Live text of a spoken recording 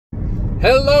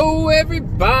Hello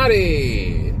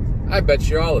everybody! I bet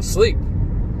you're all asleep.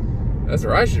 That's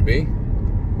where I should be.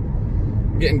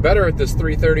 I'm getting better at this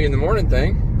 3:30 in the morning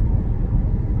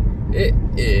thing. It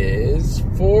is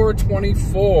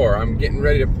 4:24. I'm getting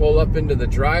ready to pull up into the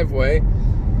driveway.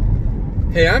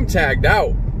 Hey, I'm tagged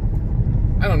out.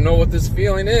 I don't know what this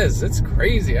feeling is. It's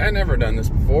crazy. I've never done this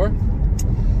before.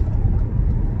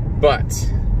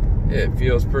 But it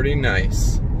feels pretty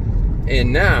nice.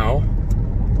 And now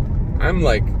I'm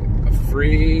like a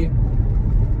free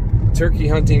turkey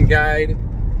hunting guide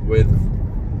with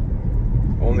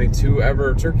only 2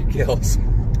 ever turkey kills.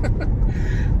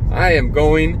 I am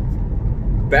going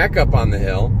back up on the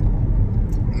hill.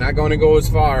 I'm not going to go as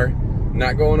far. I'm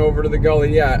not going over to the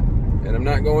gully yet. And I'm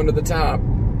not going to the top.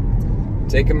 I'm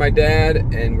taking my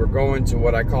dad and we're going to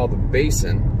what I call the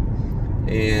basin.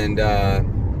 And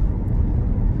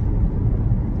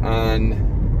on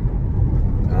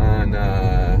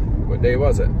what day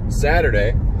was it?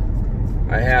 Saturday,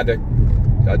 I had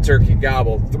a turkey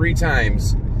gobble 3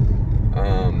 times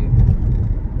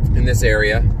in this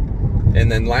area. And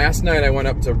then last night I went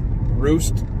up to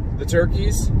roost the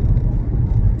turkeys.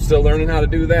 Still learning how to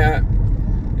do that.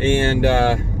 And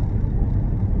I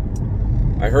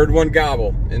heard one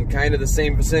gobble in kind of the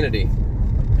same vicinity.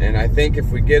 And I think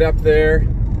if we get up there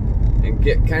and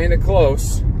get kind of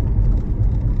close,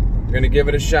 we're gonna give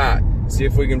it a shot. See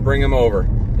if we can bring him over.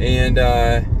 And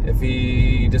if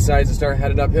he decides to start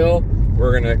headed uphill,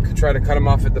 we're gonna try to cut him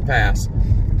off at the pass.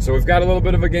 So we've got a little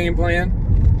bit of a game plan.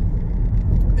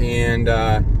 And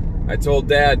I told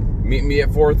Dad, meet me at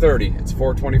 4:30. It's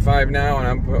 4:25 now, and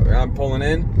I'm pulling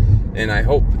in. And I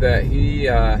hope that he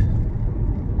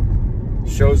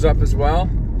shows up as well,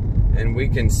 and we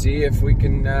can see if we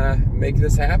can make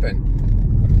this happen.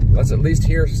 Let's at least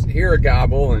hear a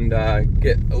gobble and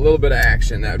get a little bit of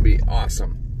action. That would be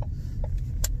awesome.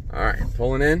 All right,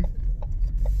 pulling in,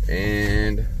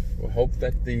 and we'll hope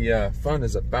that the fun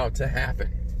is about to happen.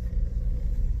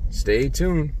 Stay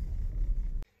tuned.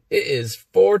 It is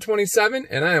 4:27,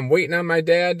 and I am waiting on my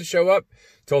dad to show up.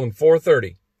 Told him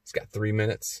 4:30. He's got 3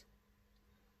 minutes.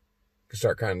 Can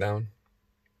start counting down.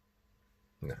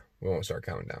 No, we won't start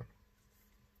counting down.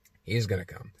 He's gonna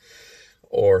come.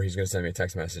 Or he's going to send me a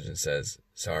text message and says,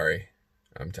 sorry,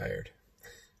 I'm tired.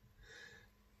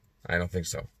 I don't think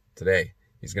so. Today,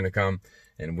 he's going to come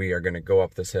and we are going to go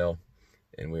up this hill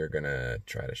and we are going to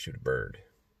try to shoot a bird.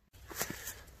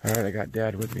 All right, I got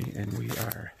Dad with me and we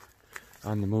are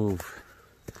on the move.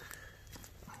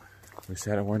 We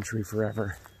sat at one tree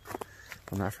forever.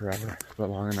 Well, not forever, but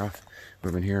long enough.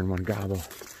 We've been hearing one gobble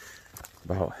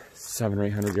about 700 or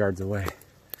 800 yards away.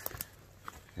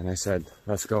 And I said,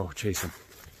 let's go chase him.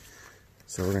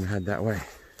 So we're gonna head that way.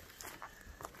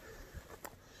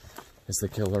 It's the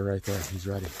killer right there, he's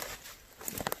ready.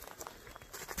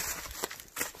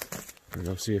 We're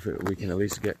gonna see if we can at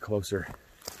least get closer.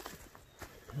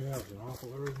 Yeah, it was an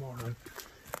awful early morning.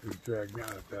 He dragged me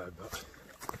out of bed, but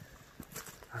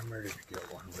I'm ready to get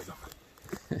one with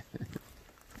him.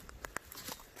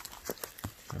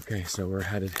 Okay, so we're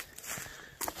headed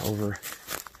over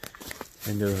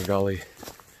into the gully.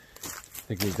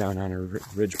 I think he's down on a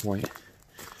ridge point,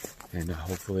 and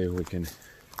hopefully we can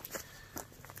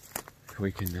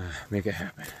make it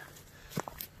happen.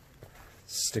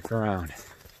 Stick around.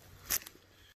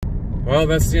 Well,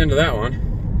 that's the end of that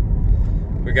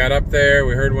one. We got up there,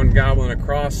 we heard one gobbling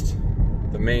across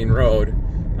the main road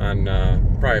on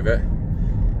private,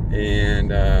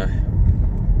 and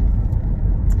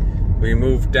we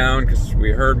moved down because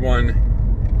we heard one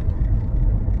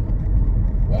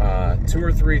 2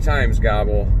 or 3 times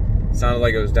gobble. Sounded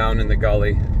like it was down in the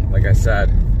gully, like I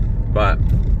said, but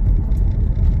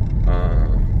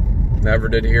never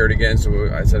did hear it again. So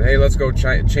I said, hey, let's go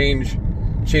change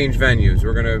venues.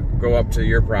 We're gonna go up to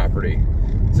your property.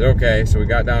 I said, okay. So we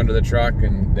got down to the truck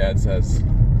and Dad says,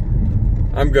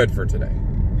 I'm good for today.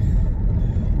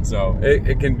 So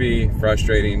it can be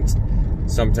frustrating.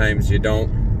 Sometimes you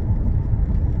don't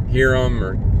hear them,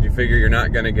 or you figure you're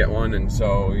not gonna get one, and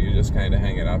so you just kind of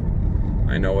hang it up.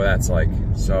 I know what that's like.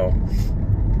 So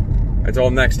I told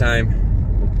him next time,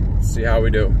 see how we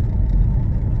do.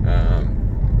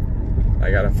 I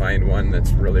gotta find one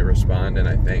that's really responding,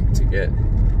 I think, to get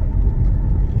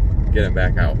him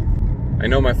back out. I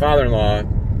know my father-in-law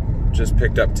just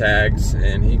picked up tags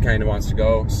and he kind of wants to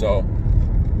go, so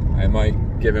I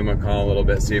might give him a call a little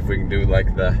bit, see if we can do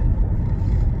like the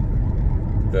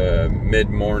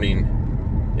mid-morning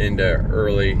into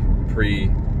early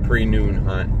pre-noon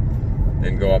hunt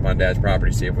and go up on Dad's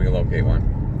property, see if we can locate one,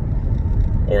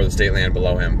 or the state land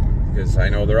below him, because I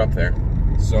know they're up there.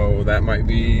 So that might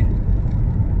be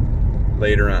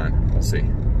later on. We'll see.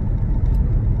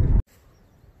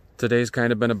 Today's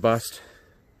kind of been a bust.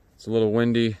 It's a little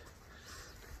windy.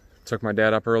 Took my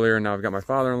dad up earlier, and now I've got my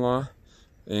father-in-law,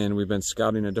 and we've been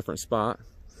scouting a different spot.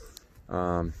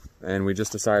 And we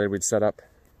just decided we'd set up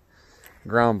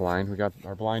ground blind. We got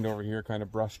our blind over here kind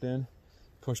of brushed in,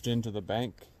 pushed into the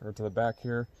bank, or to the back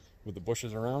here with the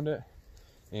bushes around it.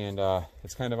 And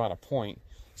it's kind of on a point.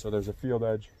 So there's a field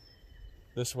edge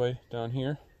this way down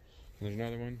here. And there's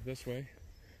another one this way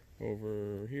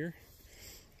over here.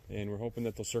 And we're hoping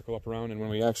that they'll circle up around. And when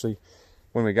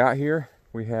we got here,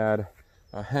 we had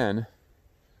a hen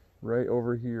right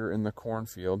over here in the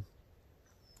cornfield,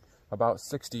 about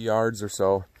 60 yards or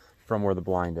so from where the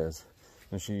blind is.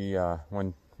 And she,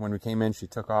 when we came in, she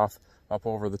took off up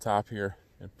over the top here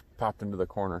and popped into the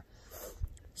corner.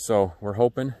 So we're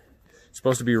hoping. It's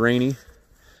supposed to be rainy.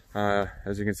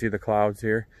 As you can see, the clouds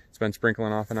here. It's been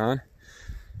sprinkling off and on.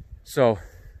 So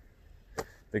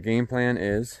the game plan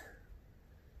is,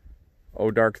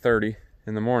 dark 30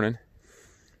 in the morning,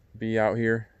 be out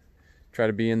here, try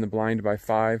to be in the blind by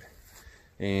 5,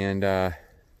 and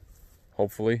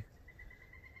hopefully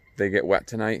they get wet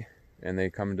tonight and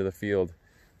they come into the field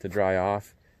to dry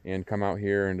off and come out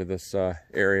here into this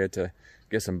area to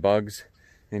get some bugs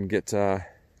and get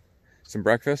some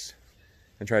breakfast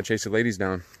and try to chase the ladies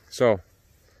down. So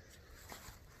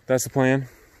that's the plan.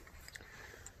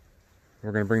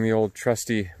 We're gonna bring the old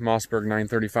trusty Mossberg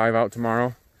 935 out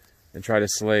tomorrow and try to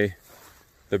slay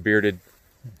the bearded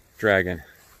dragon.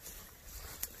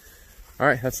 All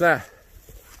right, that's that.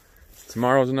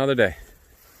 Tomorrow's another day.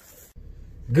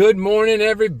 Good morning,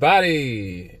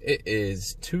 everybody. It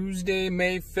is Tuesday,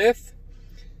 May 5th,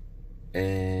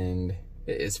 and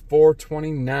it is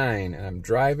 4:29, and I'm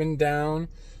driving down.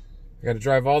 I got to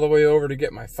drive all the way over to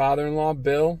get my father-in-law,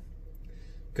 Bill.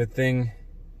 Good thing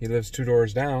he lives 2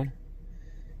 doors down.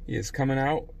 He is coming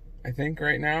out, I think,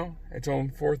 right now. I told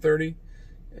him 4:30,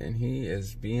 and he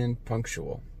is being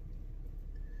punctual.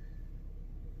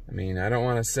 I mean, I don't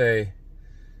want to say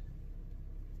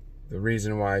the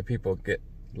reason why people get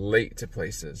late to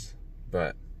places,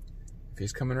 but if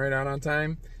he's coming right out on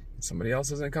time and somebody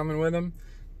else isn't coming with him,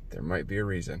 there might be a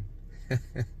reason.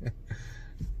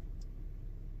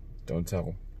 Don't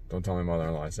tell my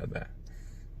mother-in-law I said that.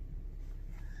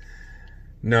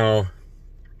 No,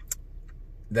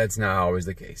 that's not always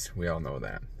the case. We all know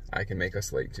that. I can make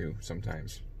us late too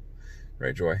sometimes.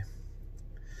 Right, Joy?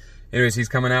 Anyways, he's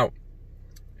coming out,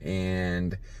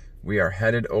 and we are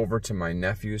headed over to my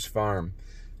nephew's farm.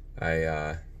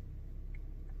 If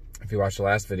you watched the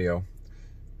last video,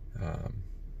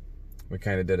 we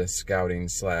kind of did a scouting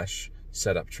 /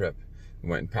 setup trip. We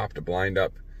went and popped a blind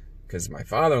up because my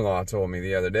father-in-law told me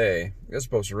the other day it was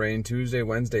supposed to rain Tuesday,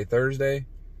 Wednesday, Thursday.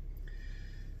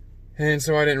 And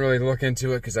so I didn't really look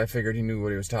into it because I figured he knew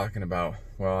what he was talking about.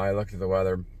 Well, I looked at the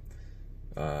weather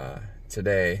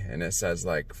today, and it says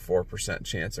like 4%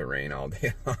 chance of rain all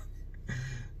day long.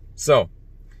 So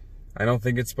I don't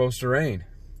think it's supposed to rain,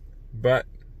 but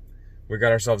we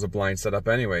got ourselves a blind set up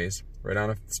anyways, right on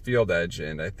a field edge,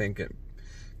 and I think it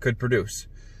could produce.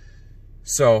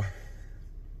 So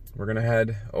we're gonna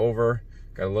head over,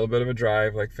 got a little bit of a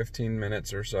drive, like 15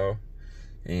 minutes or so,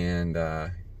 and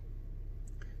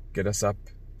get us up,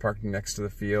 parked next to the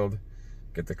field,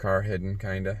 get the car hidden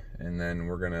kinda, and then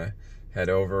we're gonna head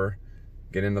over,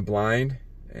 get in the blind,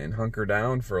 and hunker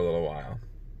down for a little while.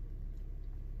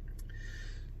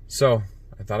 So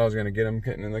I thought I was gonna get him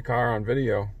getting in the car on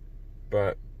video,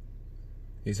 but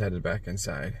he's headed back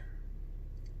inside.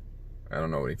 I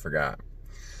don't know what he forgot,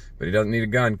 but he doesn't need a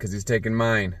gun because he's taking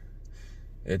mine.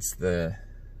 It's the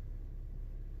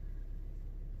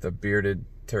bearded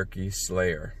turkey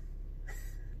slayer.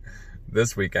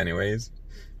 This week anyways.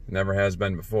 Never has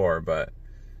been before, but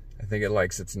I think it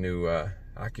likes its new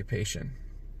occupation.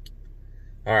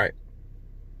 All right,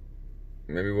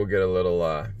 maybe we'll get a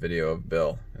little video of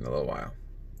Bill in a little while.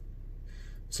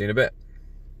 See you in a bit.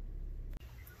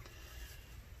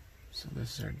 So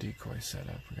this is our decoy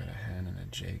setup. We got a hen and a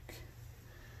jake,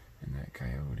 and that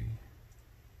coyote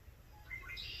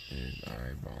is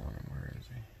eyeballing him. Where is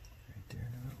he? Right there.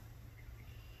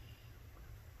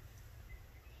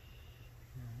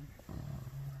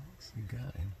 You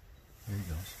got him. There he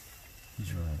goes.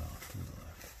 He's running off to the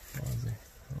left. Oh, is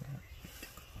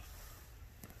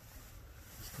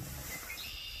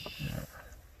he? Yeah.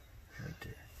 Right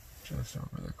there. Just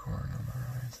over the corner on the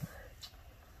rise there.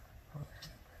 Oh, there he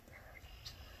is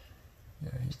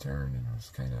right there. Yeah, he turned and was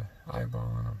kind of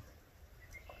eyeballing him.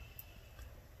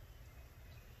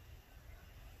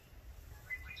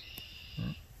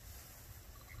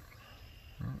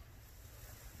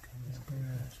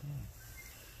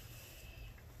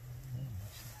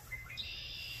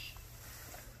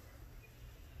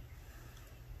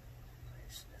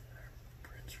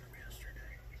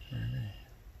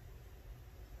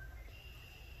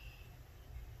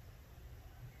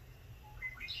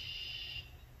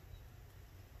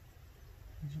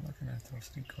 He's looking at those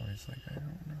decoys like, I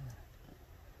don't know.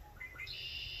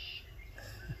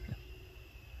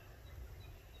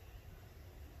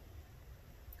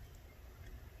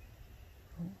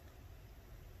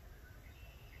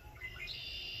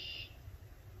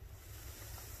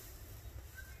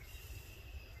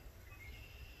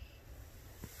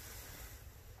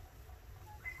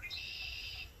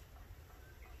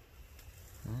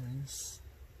 Well, he's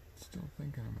still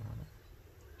thinking about it.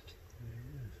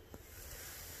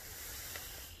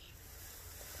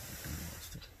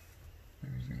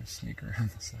 Maybe he's gonna sneak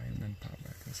around the side and then pop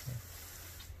back this way.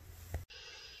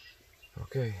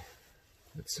 Okay,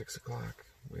 it's 6 o'clock.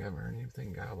 We haven't heard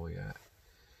anything gobble yet.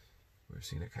 We've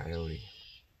seen a coyote,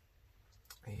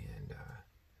 and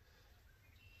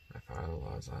my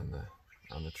father-in-law's on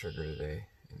the trigger today,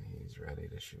 and he's ready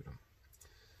to shoot him.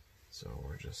 So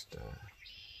we're just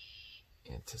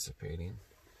anticipating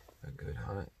a good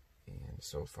hunt, and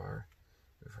so far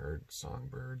we've heard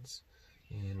songbirds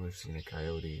and we've seen a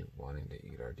coyote wanting to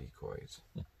eat our decoys.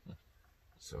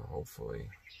 So hopefully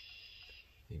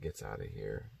he gets out of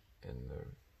here and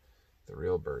the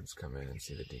real birds come in and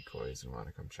see the decoys and want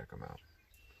to come check them out,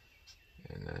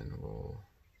 and then we'll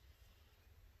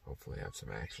hopefully have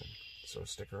some action. So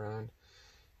stick around,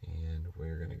 and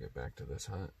we're gonna get back to this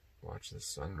hunt, watch the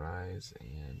sunrise,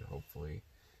 and hopefully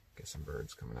get some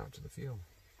birds coming out to the field.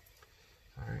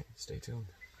 All right, stay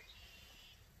tuned.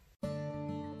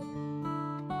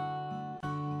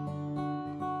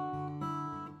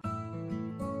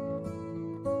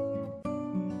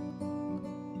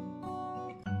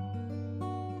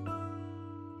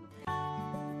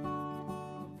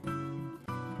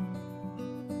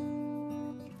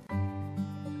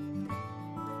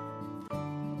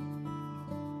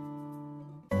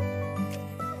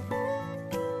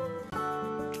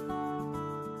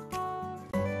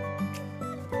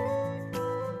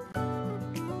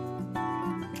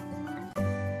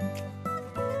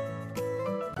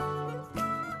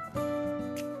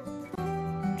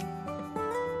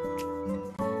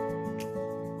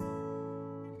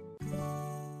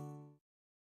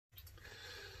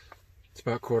 It's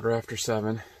about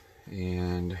 7:15,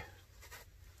 and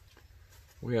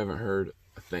we haven't heard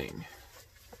a thing.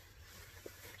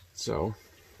 So,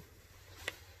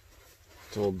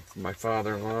 I told my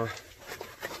father-in-law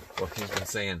what he's been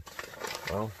saying.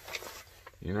 Well,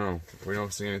 you know, if we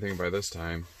don't see anything by this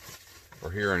time, or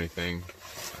hear anything,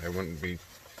 I wouldn't be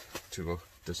too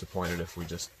disappointed if we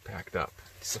just packed up.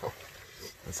 So,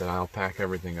 I said, I'll pack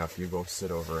everything up, you go sit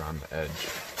over on the edge.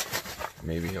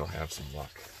 Maybe he'll have some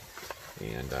luck.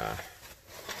 And then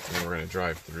we're gonna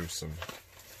drive through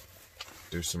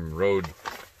do some road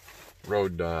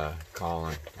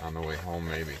calling on the way home,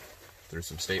 maybe through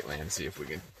some state land, see if we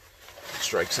can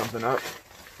strike something up.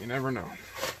 You never know.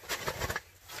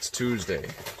 It's Tuesday,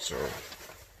 so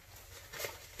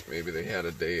maybe they had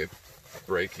a day of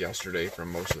break yesterday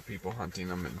from most of the people hunting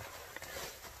them,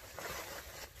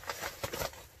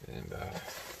 and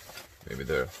maybe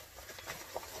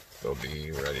they'll be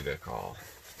ready to call.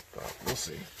 But we'll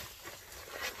see.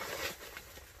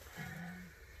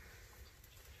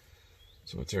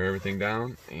 So we'll tear everything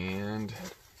down and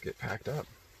get packed up.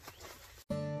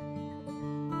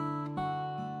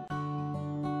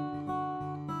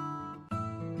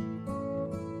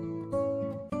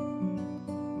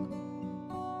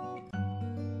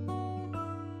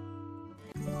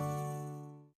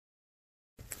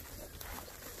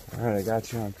 All right, I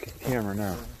got you on camera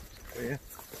now. Oh, yeah?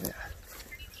 Yeah.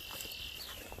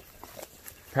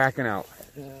 Packing out.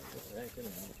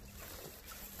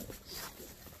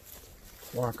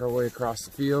 Walk our way across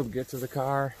the field, get to the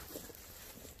car,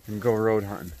 and go road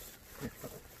hunting.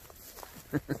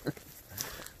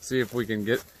 See if we can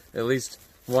get at least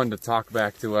one to talk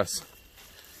back to us.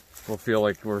 We'll feel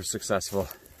like we're successful.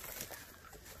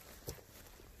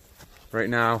 Right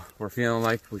now, we're feeling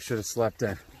like we should have slept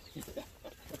in.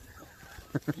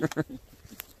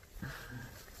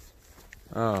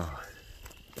 Oh.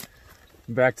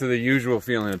 Back to the usual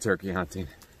feeling of turkey hunting.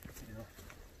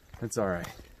 It's all right.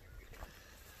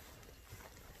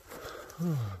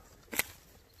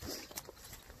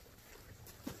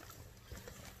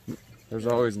 There's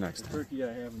always next time. The turkey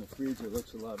I have in the freezer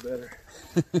looks a lot better.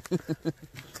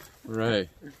 Right.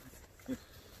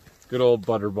 Good old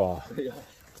butterball. Yeah.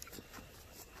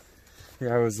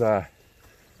 Yeah, I was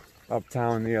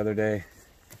uptown the other day,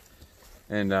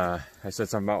 and I said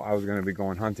something about I was going to be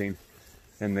going hunting,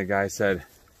 and the guy said,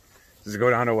 just go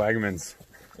down to Wegmans.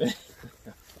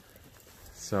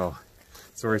 So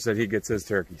that's where he said he gets his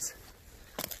turkeys.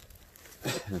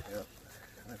 Yep.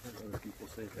 I've heard other people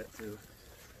say that too.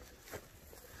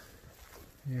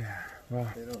 Yeah, well.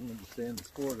 They don't understand the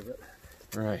sport of it.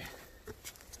 Right.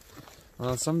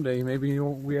 Well, someday maybe you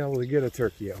won't be able to get a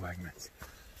turkey at Wegmans.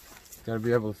 Gotta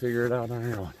be able to figure it out on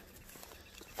your own.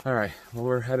 All right, well,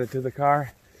 we're headed to the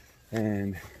car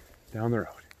and down the road.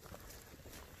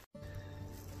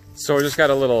 So we just got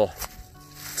a little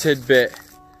tidbit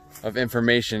of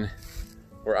information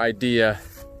or idea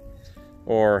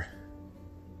or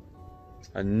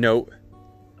a note.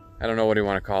 I don't know what you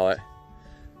want to call it.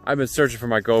 I've been searching for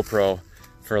my GoPro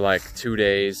for like 2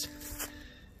 days.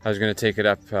 I was gonna take it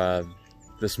up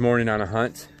this morning on a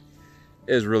hunt.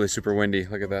 It is really super windy.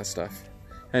 Look at that stuff.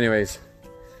 Anyways,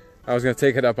 I was gonna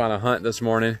take it up on a hunt this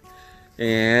morning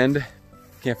and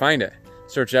can't find it.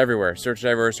 Search everywhere, search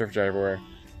everywhere, search everywhere.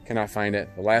 Cannot find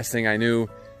it. The last thing I knew,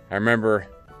 I remember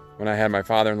when I had my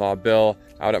father-in-law Bill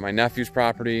out at my nephew's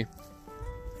property,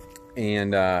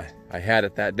 and I had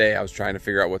it that day. I was trying to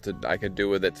figure out what I could do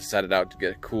with it to set it out to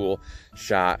get a cool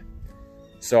shot.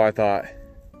 So I thought,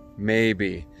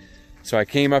 maybe. So I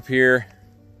came up here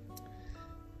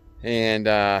and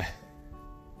I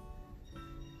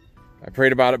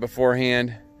prayed about it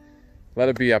beforehand. Let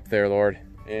it be up there, Lord.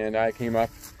 And I came up,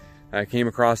 I came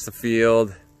across the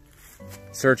field,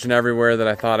 searching everywhere that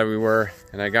I thought we were,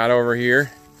 and I got over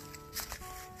here,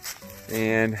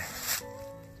 and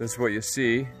this is what you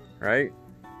see, right?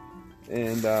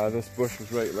 And this bush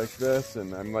was right like this,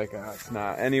 and I'm like, oh, it's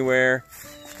not anywhere.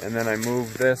 And then I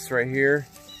moved this right here,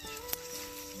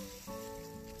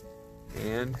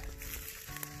 and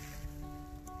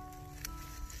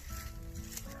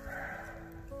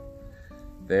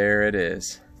there it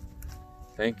is.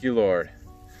 Thank you, Lord.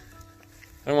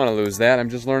 I don't want to lose that. I'm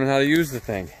just learning how to use the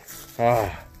thing.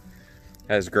 Ah,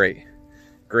 that is great.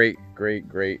 Great, great,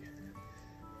 great.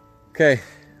 Okay.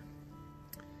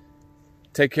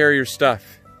 Take care of your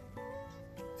stuff.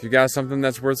 If you got something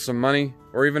that's worth some money,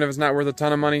 or even if it's not worth a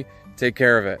ton of money, take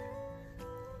care of it.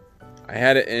 I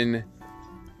had it in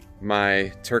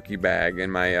my turkey bag, in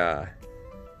my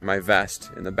my vest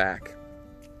in the back.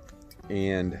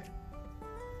 And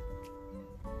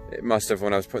it must have,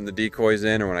 when I was putting the decoys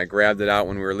in, or when I grabbed it out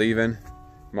when we were leaving,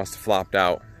 it must have flopped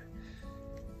out.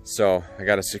 So I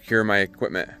got to secure my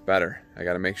equipment better. I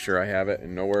got to make sure I have it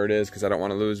and know where it is, because I don't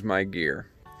want to lose my gear.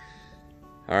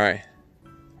 All right.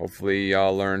 Hopefully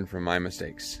y'all learn from my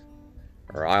mistakes.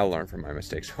 Or I'll learn from my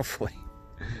mistakes, hopefully.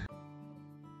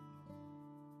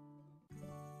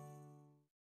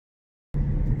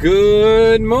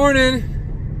 Good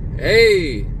morning.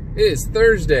 Hey, it is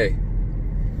Thursday.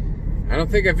 I don't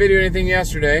think I videoed anything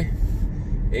yesterday,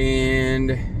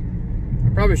 and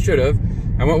I probably should have.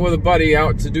 I went with a buddy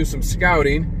out to do some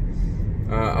scouting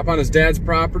up on his dad's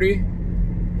property,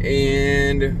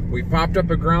 and we popped up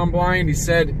a ground blind. He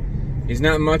said he's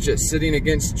not much at sitting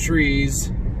against trees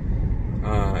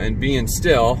and being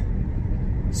still,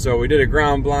 so we did a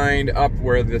ground blind up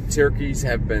where the turkeys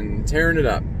have been tearing it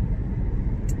up.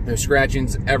 There's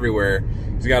scratchings everywhere.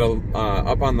 He's got a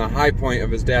up on the high point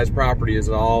of his dad's property is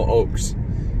all oaks,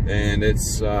 and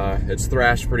it's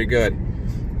thrashed pretty good.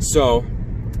 So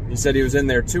he said he was in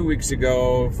there 2 weeks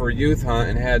ago for a youth hunt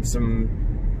and had some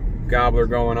gobbler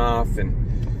going off, and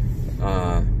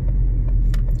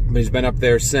but he's been up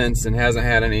there since and hasn't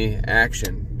had any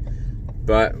action.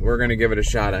 But we're gonna give it a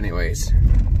shot anyways.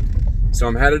 So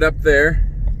I'm headed up there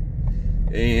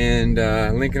and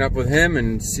linking up with him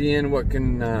and seeing what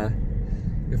can,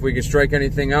 if we can strike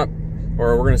anything up,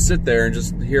 or we're gonna sit there and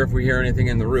just hear if we hear anything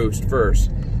in the roost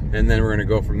first, and then we're gonna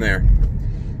go from there.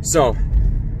 So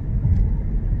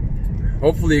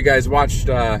hopefully you guys watched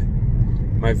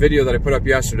my video that I put up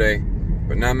yesterday,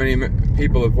 but not many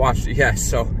people have watched it yet,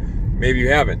 so maybe you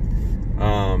haven't.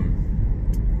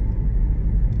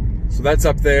 So that's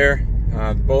up there.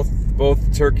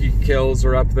 Both turkey kills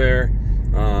are up there.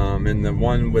 And the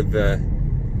one with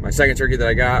my second turkey that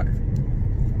I got,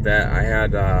 that I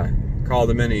had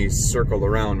called him in, he circled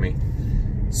around me.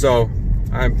 So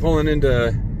I'm pulling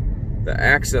into the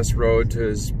access road to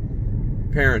his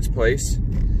parents' place,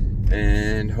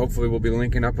 and hopefully we'll be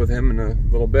linking up with him in a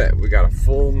little bit. We got a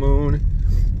full moon.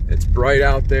 It's bright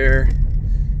out there,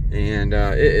 and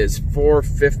it is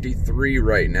 4:53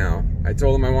 right now. I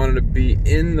told him I wanted to be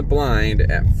in the blind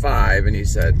at 5, and he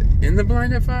said, in the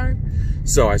blind at 5?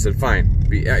 So I said, fine,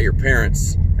 be at your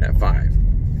parents at 5,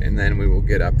 and then we will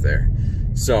get up there.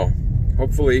 So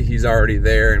hopefully he's already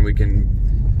there and we can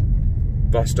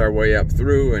bust our way up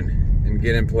through and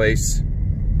get in place.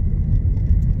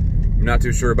 I'm not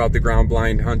too sure about the ground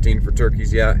blind hunting for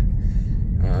turkeys yet.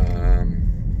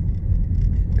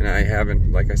 And I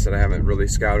haven't, like I said, I haven't really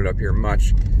scouted up here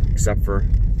much, except for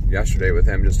yesterday with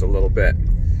him just a little bit.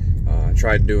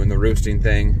 Tried doing the roosting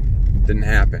thing, didn't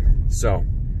happen. So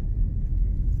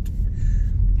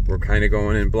we're kind of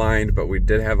going in blind, but we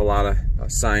did have a lot of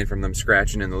sign from them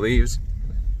scratching in the leaves.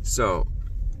 So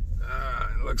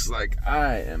it looks like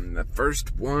I am the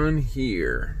first one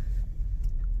here.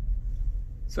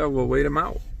 So we'll wait him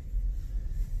out,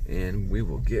 and we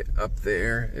will get up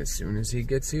there as soon as he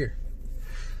gets here.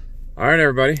 All right,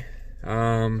 everybody.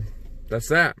 That's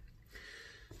that.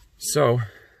 So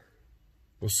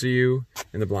we'll see you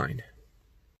in the blind.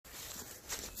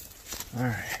 All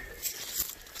right.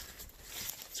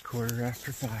 It's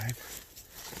 5:15.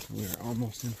 We're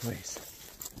almost in place.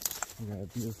 We got a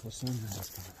beautiful sunrise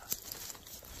coming up.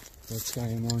 Red sky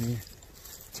ammonia,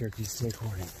 turkey stick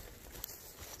hoarding.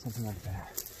 Something like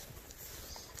that.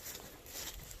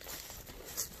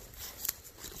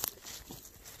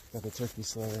 Got the turkey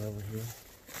slayer over here.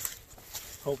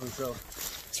 Hoping so.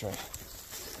 That's right.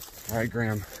 All right,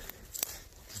 Graham.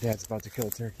 Dad's about to kill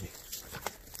a turkey.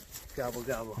 Gobble,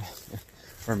 gobble.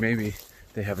 Or maybe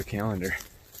they have a calendar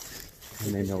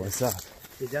and they know what's up.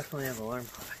 They definitely have alarm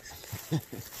clocks.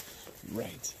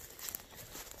 Right.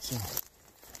 So,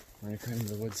 we're gonna cut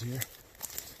into the woods here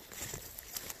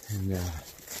and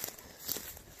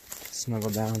snuggle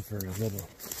down for a little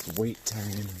wait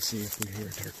time and see if we hear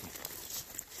a turkey.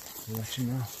 We'll let you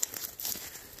know.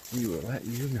 We will let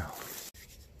you know.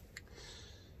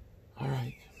 All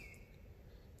right.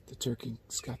 The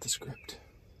turkey's got the script.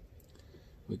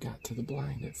 We got to the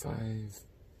blind at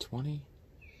 5:20.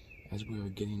 As we were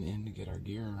getting in to get our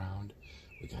gear around,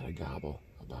 we got a gobble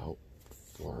about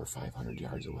 400 or 500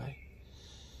 yards away.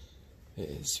 It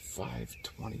is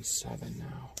 5:27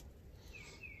 now.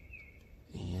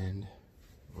 And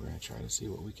we're gonna try to see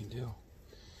what we can do.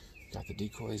 Got the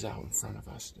decoys out in front of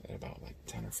us at about like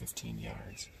 10 or 15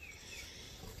 yards.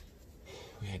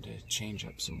 We had to change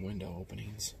up some window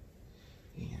openings,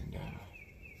 and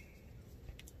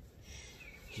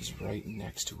he's right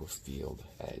next to a field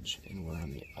edge, and we're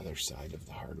on the other side of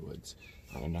the hardwoods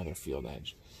on another field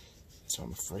edge. So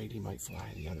I'm afraid he might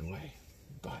fly the other way.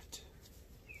 But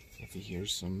if he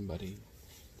hears somebody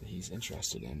that he's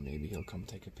interested in, maybe he'll come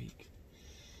take a peek.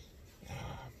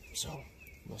 So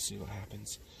we'll see what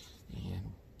happens,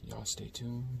 and y'all stay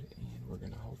tuned, and we're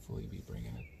gonna hopefully be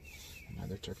bringing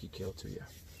another turkey kill to you.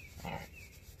 All right,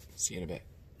 see you in a bit.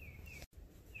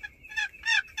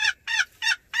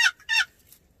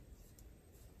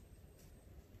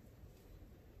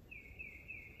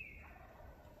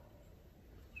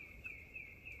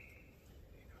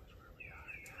 He knows where we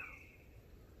are now.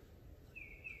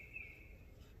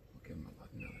 We'll give him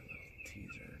another little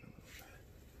teaser in a little bit.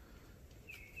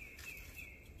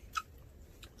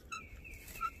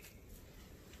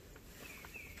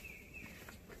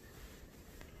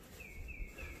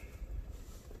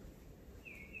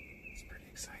 It's pretty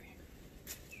exciting.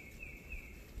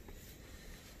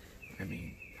 I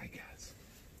mean, I guess.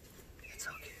 It's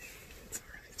okay. It's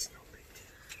alright, it's no big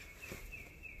deal.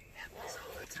 Happens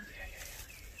all the time.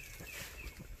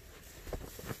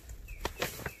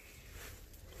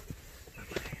 I'm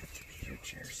gonna have to be your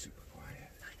chair super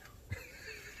quiet. I know. I'm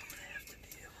gonna have to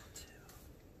be able to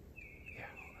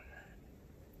Yeah. hold that.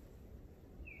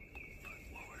 But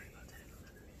we'll worry about that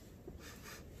another day.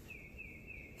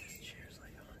 This chair's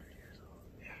like 100 years old.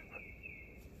 Yeah, but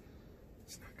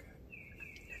it's not good.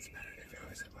 It's better than If it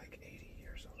was at like 80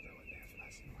 years old, it would have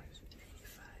less noise.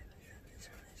 85. I think it's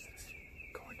when I started.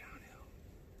 Going downhill.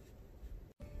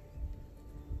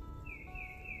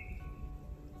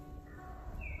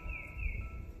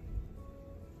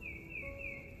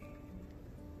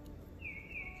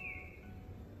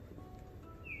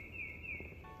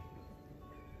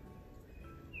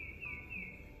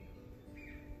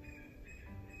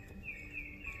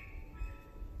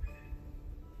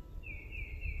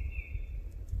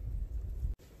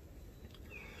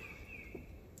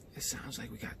 It sounds like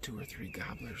we got 2 or 3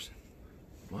 gobblers.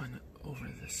 One over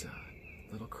this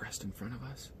little crest in front of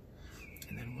us,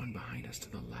 and then one behind us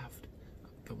to the left,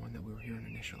 the one that we were hearing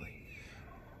initially.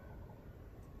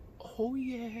 Oh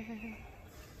yeah!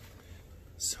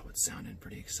 So it's sounding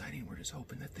pretty exciting. We're just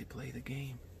hoping that they play the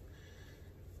game.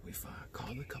 We've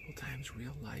called a couple times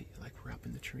real light, like we're up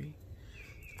in the tree.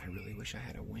 I really wish I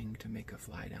had a wing to make a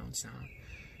fly down sound,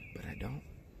 but I don't,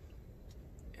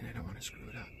 and I don't want to screw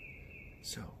it up.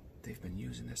 So they've been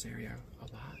using this area a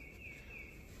lot.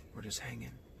 We're just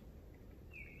hanging.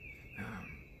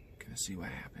 Gonna see what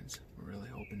happens. We're really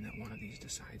hoping that one of these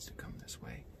decides to come this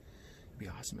way. It'd be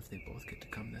awesome if they both get to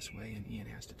come this way and Ian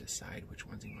has to decide which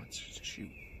ones he wants to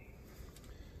shoot.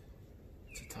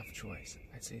 It's a tough choice.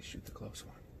 I'd say shoot the close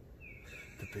one.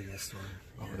 The biggest one.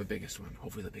 Oh, the biggest one.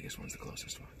 Hopefully the biggest one's the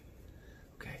closest one.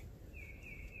 Okay.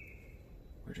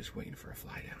 We're just waiting for a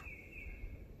fly down.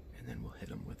 And then we'll hit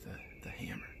them with the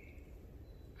hammer.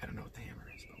 I don't know what the hammer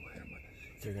is, but we'll hit them with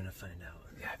it. They're gonna find out.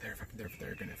 Yeah, they're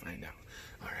gonna find out.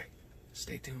 All right,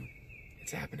 stay tuned.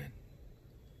 It's happening.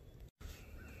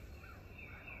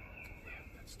 Yeah,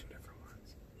 that's two different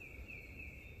ones.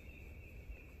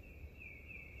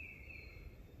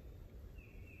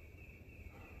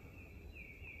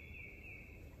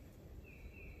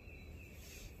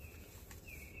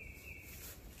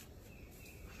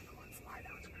 I don't know what fly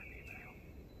down's gonna be, but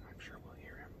I'm sure we'll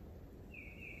hear him.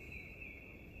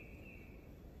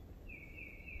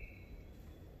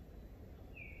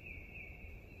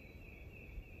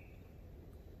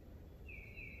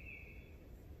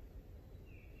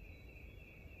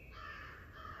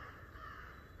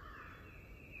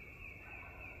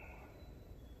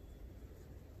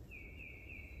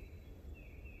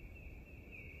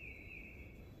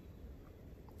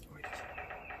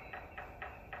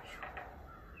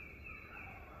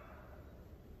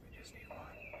 We just need one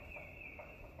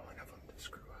of them to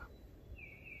screw up.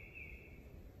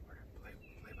 We're gonna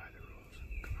play by the rules.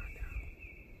 Come on down.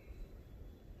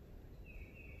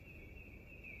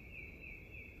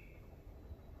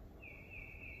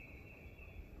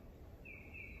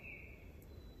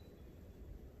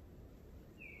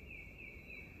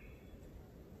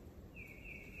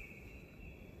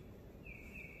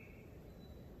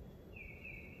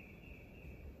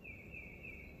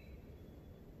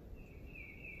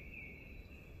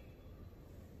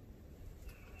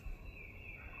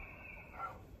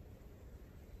 Well,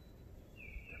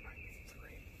 there might be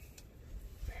three.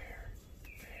 There,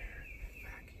 and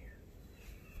back here.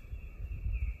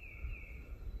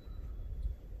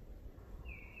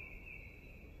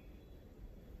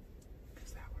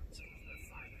 Because that one's a little bit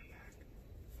farther back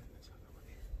than this other one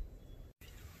here.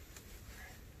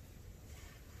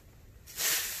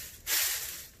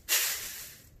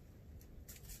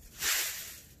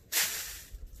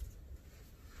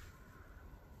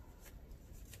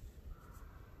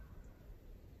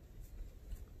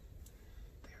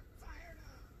 They're fired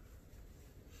up.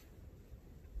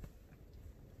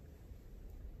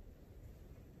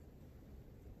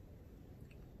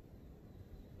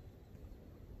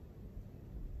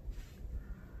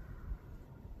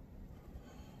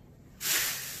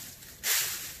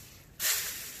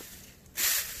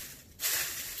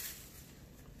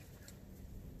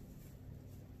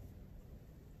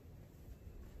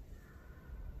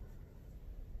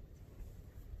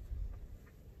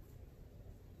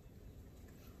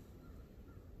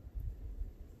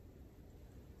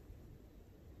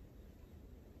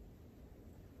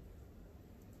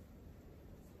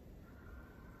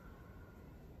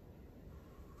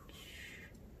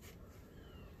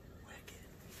 Wicked.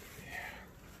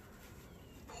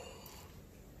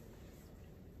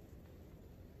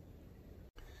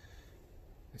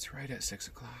 It's right at 6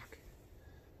 o'clock.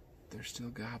 They're still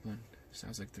gobbling.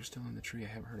 Sounds like they're still in the tree. I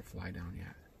haven't heard a fly down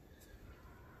yet.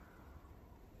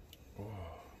 Oh.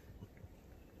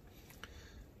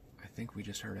 I think we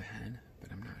just heard a hen,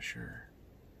 but I'm not sure.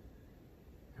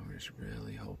 And we're just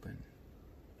really hoping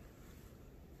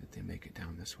that they make it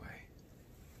down this way.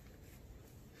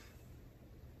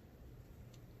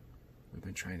 We've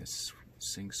been trying to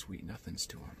sing sweet nothings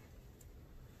to them.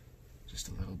 Just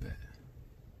a little bit.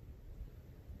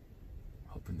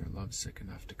 Hoping they're lovesick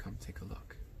enough to come take a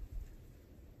look.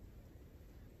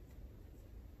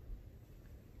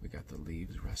 We got the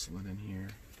leaves rustling in here,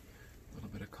 a little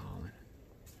bit of calling,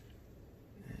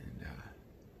 and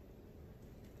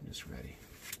I'm just ready.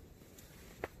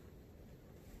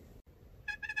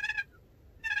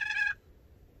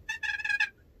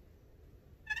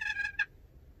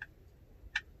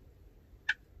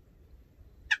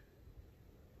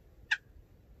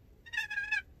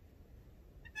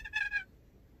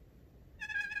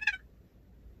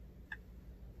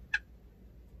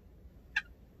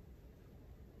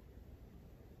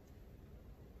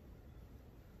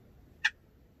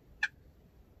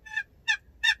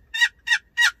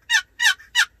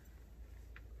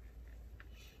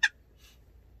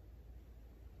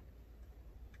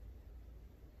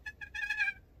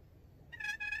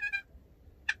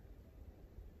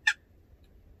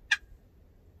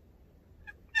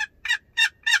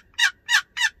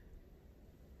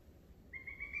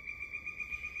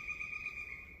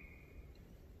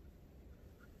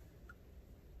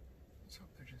 So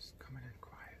they're just coming in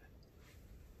quiet.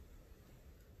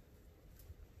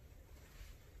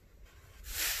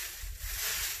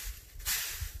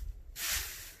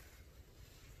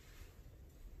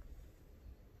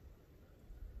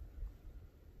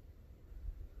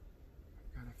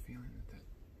 I've got a feeling that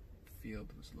field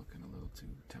was looking a little too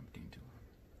tempting to him.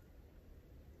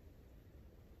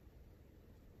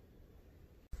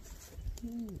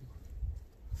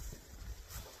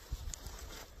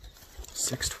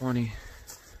 6:20.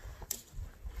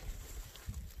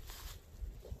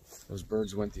 Those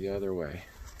birds went the other way.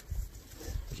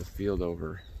 There's a field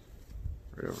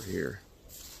right over here.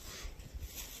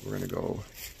 We're gonna go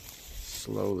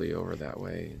slowly over that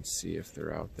way and see if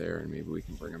they're out there, and maybe we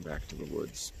can bring them back to the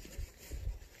woods.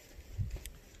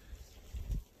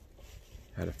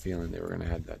 Had a feeling they were gonna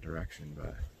head that direction,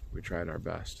 but we tried our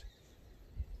best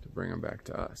to bring them back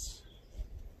to us.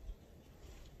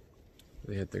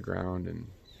 They hit the ground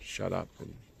and shut up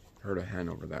and heard a hen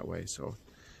over that way, so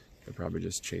they're probably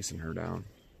just chasing her down.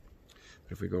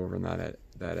 But if we go over on that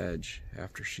edge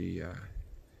after she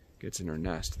gets in her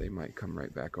nest, they might come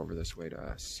right back over this way to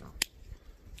us. So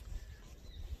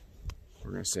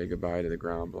we're gonna say goodbye to the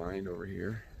ground blind over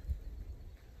here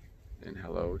and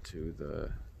hello to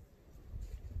the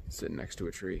sitting next to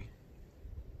a tree.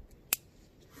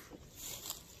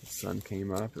 The sun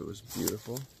came up, it was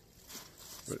beautiful.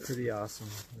 It's pretty awesome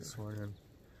this morning.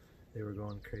 They were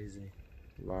going crazy.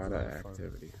 A lot of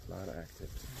activity, a lot of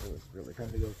activity. It was really Time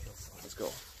good. to go kill something. Let's go.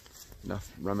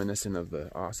 Enough reminiscent of the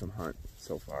awesome hunt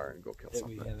so far and go kill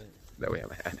something that we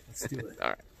haven't had. Let's do it.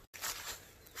 All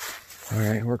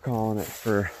right, we're calling it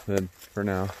for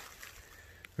now.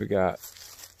 We got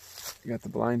the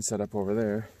blind set up over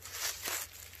there,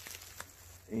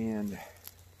 and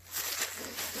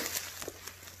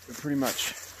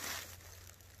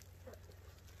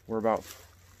we're about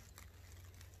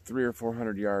 300 or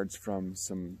 400 yards from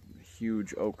some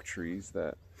huge oak trees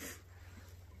that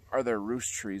are their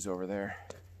roost trees over there.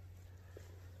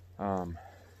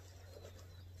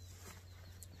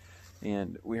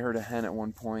 And we heard a hen at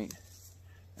one point.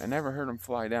 I never heard them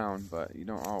fly down, but you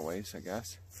don't always, I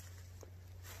guess.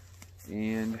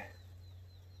 And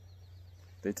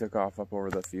they took off up over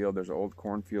the field. There's an old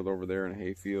cornfield over there and a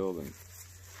hay field, and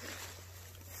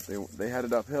they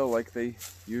headed uphill like they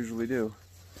usually do.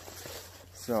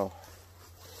 So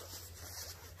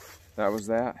that was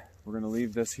that. We're gonna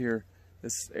leave this here.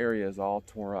 This area is all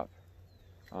tore up.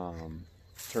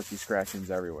 Turkey scratchings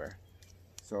everywhere.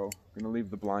 So we're gonna leave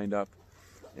the blind up,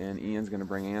 and Ian's gonna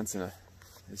bring Anson,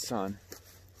 his son,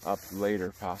 up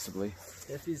later possibly.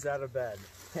 If he's out of bed.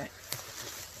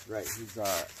 Right, he's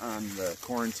on the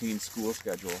quarantine school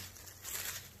schedule.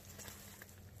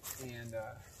 And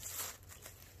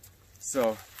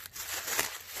so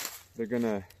they're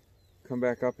gonna come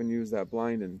back up and use that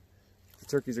blind, and the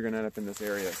turkeys are gonna end up in this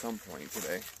area at some point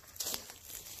today.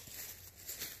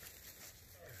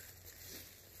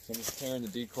 So I'm just tearing the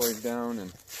decoys down,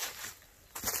 and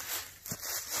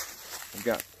I've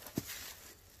got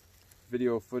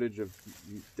video footage of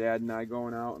Dad and I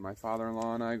going out, and my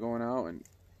father-in-law and I going out, and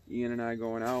Ian and I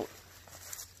going out.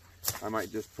 I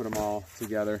might just put them all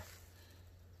together.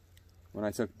 When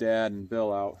I took Dad and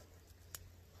Bill out,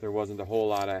 there wasn't a whole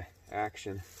lot of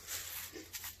action.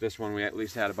 This one we at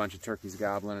least had a bunch of turkeys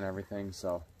gobbling and everything,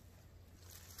 so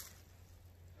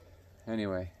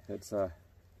anyway,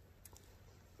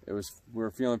 we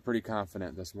were feeling pretty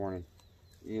confident this morning.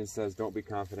 Ian says don't be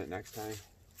confident next time.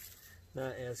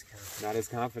 Not as confident. Not as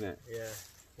confident. Yeah.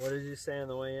 What did you say on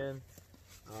the way in?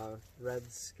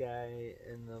 Red sky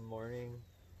in the morning.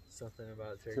 Something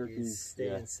about turkeys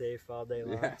staying safe all day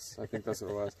long. Yes, I think that's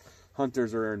what it was.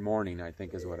 Hunters are in mourning, I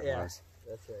think is what it was.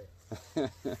 That's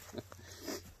right.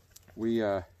 We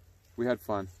had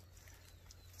fun.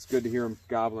 It's good to hear them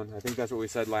gobbling. I think that's what we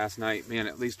said last night. Man,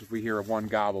 at least if we hear one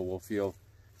gobble, we'll feel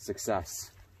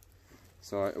success.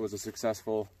 So it was a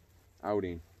successful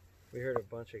outing. We heard a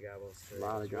bunch of gobbles today. A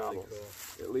lot of gobbles. Really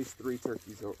cool. At least 3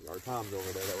 turkeys or toms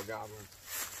over there that were gobbling.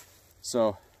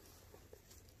 So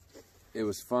it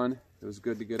was fun. It was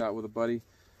good to get out with a buddy.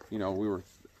 You know, we were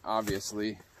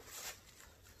obviously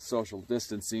social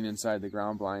distancing inside the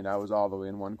ground blind. I was all the way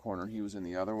in one corner. He was in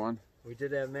the other one. We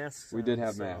did have masks. We did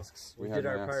have masks. We did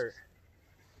our part.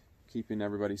 Keeping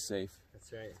everybody safe.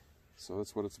 That's right. So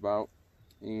that's what it's about.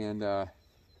 And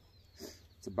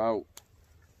it's about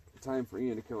time for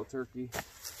Ian to kill a turkey.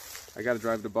 I got to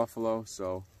drive to Buffalo,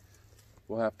 so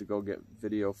we'll have to go get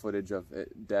video footage of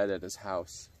it dead at his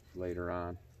house later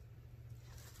on.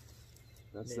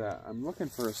 That's that. I'm looking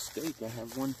for a steak. I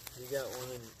have one. You got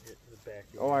one in the back.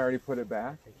 Oh, I already put it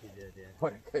back? I think you did, yeah.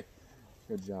 What a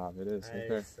good job. It is. Right I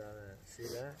there. saw that. See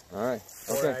that? All right.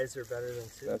 4 eyes are better than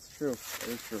 2. That's true. That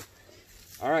is true.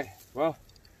 All right. Well,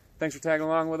 thanks for tagging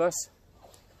along with us.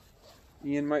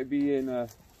 Ian might be in a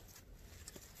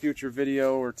future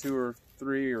video or 2 or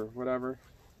 3 or whatever.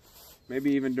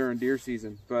 Maybe even during deer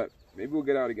season. But maybe we'll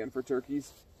get out again for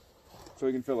turkeys so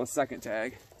we can fill a second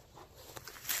tag.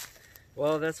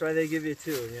 Well, that's why they give you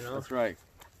 2, you know? That's right.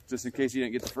 Just in case you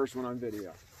didn't get the first one on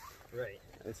video. Right.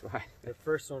 That's why. The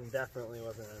first one definitely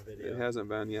wasn't on video. It hasn't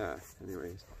been yet.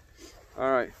 Anyways.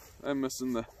 All right. I'm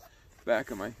missing the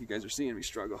back of my. You guys are seeing me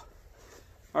struggle.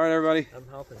 All right, everybody. I'm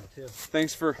helping too.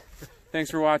 Thanks for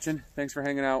watching. Thanks for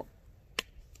hanging out.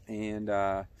 And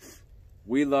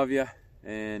we love you,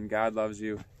 and God loves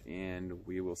you, and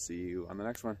we will see you on the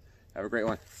next one. Have a great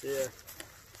one. See ya.